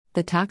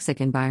The toxic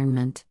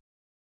environment.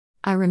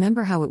 I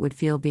remember how it would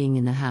feel being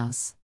in the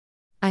house.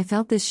 I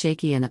felt this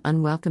shaky and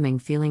unwelcoming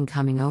feeling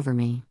coming over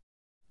me.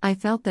 I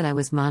felt that I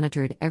was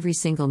monitored every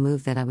single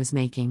move that I was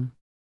making.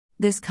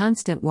 This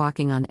constant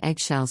walking on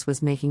eggshells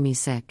was making me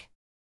sick.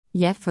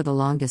 Yet for the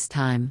longest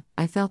time,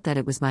 I felt that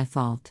it was my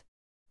fault.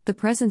 The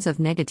presence of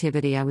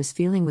negativity I was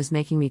feeling was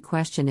making me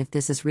question if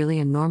this is really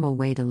a normal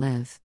way to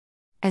live.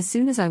 As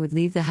soon as I would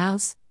leave the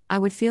house, I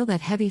would feel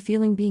that heavy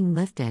feeling being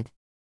lifted.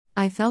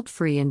 I felt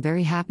free and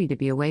very happy to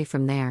be away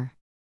from there.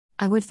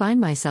 I would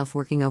find myself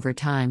working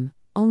overtime,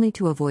 only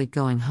to avoid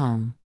going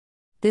home.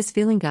 This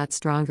feeling got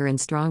stronger and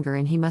stronger,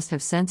 and he must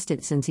have sensed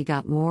it since he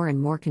got more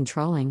and more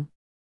controlling.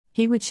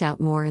 He would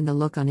shout more and the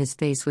look on his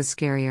face was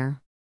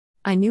scarier.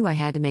 I knew I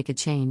had to make a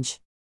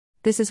change.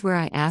 This is where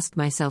I asked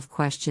myself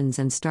questions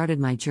and started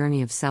my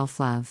journey of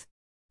self-love.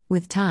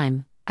 With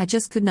time, I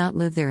just could not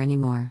live there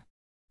anymore.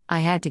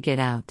 I had to get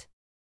out.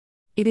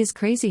 It is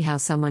crazy how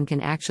someone can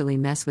actually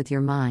mess with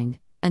your mind,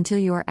 until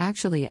you are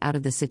actually out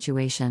of the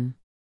situation.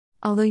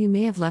 Although you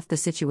may have left the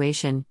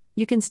situation,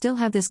 you can still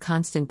have this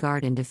constant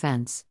guard and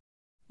defense.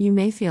 You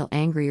may feel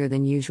angrier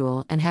than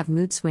usual and have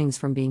mood swings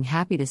from being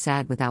happy to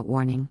sad without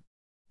warning.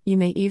 You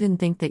may even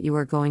think that you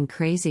are going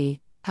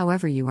crazy,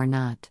 however you are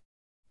not.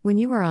 When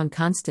you are on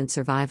constant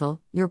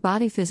survival, your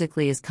body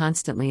physically is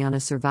constantly on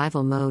a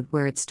survival mode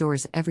where it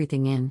stores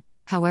everything in,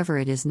 however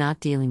it is not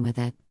dealing with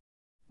it.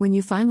 When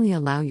you finally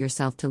allow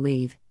yourself to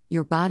leave,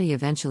 your body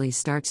eventually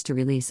starts to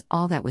release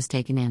all that was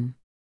taken in.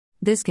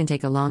 This can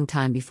take a long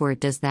time before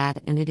it does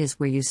that, and it is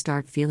where you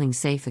start feeling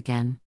safe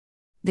again.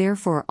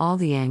 Therefore, all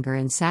the anger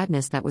and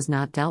sadness that was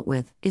not dealt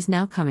with is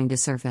now coming to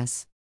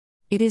surface.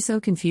 It is so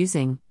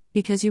confusing,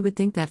 because you would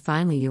think that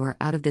finally you are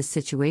out of this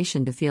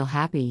situation to feel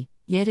happy,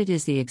 yet it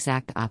is the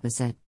exact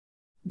opposite.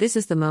 This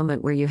is the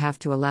moment where you have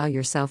to allow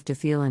yourself to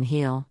feel and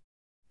heal.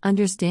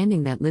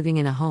 Understanding that living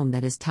in a home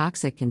that is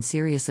toxic can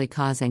seriously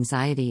cause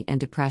anxiety and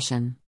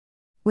depression.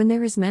 When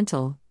there is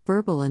mental,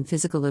 verbal, and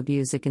physical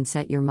abuse, it can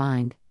set your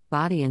mind,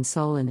 body, and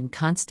soul in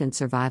constant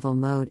survival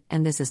mode,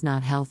 and this is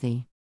not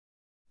healthy.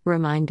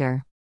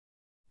 Reminder: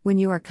 when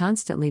you are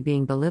constantly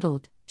being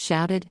belittled,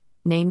 shouted,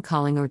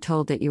 name-calling, or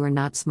told that you are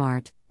not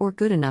smart or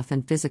good enough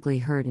and physically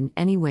hurt in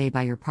any way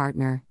by your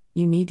partner,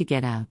 you need to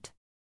get out.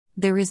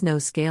 There is no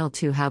scale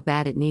to how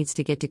bad it needs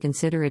to get to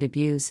consider it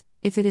abuse.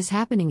 If it is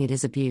happening, it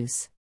is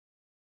abuse.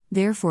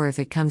 Therefore, if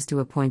it comes to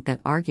a point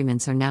that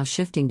arguments are now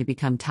shifting to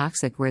become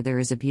toxic where there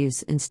is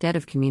abuse instead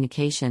of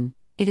communication,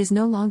 it is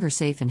no longer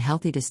safe and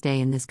healthy to stay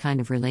in this kind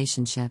of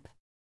relationship.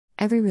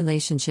 Every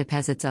relationship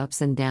has its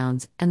ups and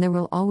downs, and there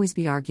will always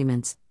be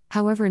arguments,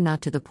 however,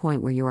 not to the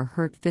point where you are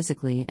hurt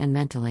physically and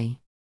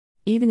mentally.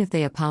 Even if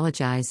they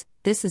apologize,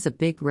 this is a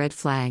big red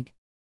flag.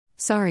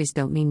 Sorries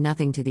don't mean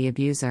nothing to the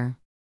abuser.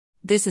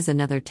 This is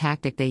another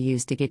tactic they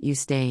use to get you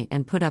stay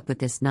and put up with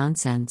this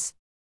nonsense.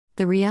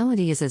 The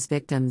reality is, as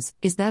victims,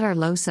 is that our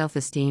low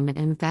self-esteem and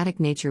emphatic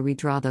nature, we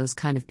draw those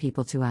kind of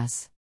people to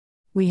us.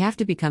 We have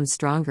to become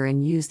stronger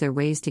and use their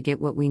ways to get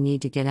what we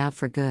need to get out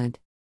for good.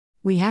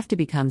 We have to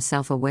become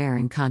self-aware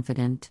and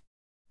confident.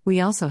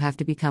 We also have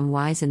to become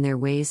wise in their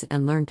ways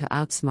and learn to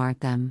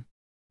outsmart them.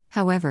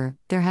 However,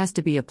 there has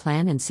to be a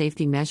plan, and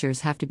safety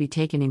measures have to be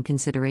taken in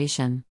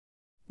consideration.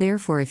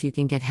 Therefore, if you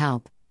can get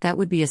help, that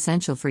would be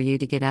essential for you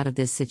to get out of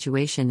this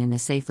situation in a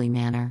safely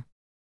manner.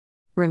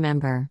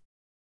 Remember,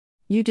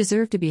 you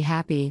deserve to be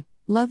happy,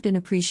 loved, and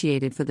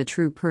appreciated for the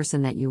true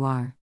person that you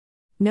are.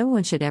 No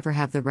one should ever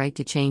have the right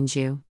to change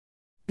you.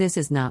 This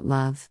is not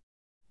love.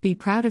 Be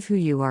proud of who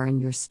you are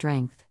and your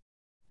strength.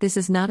 This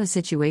is not a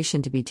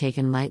situation to be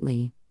taken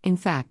lightly. In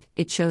fact,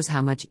 it shows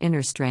how much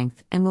inner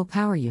strength and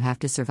willpower you have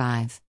to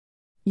survive.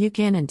 You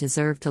can and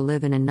deserve to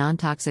live in a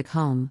non-toxic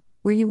home,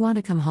 where you want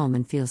to come home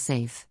and feel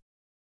safe.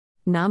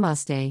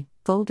 Namaste,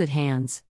 folded hands.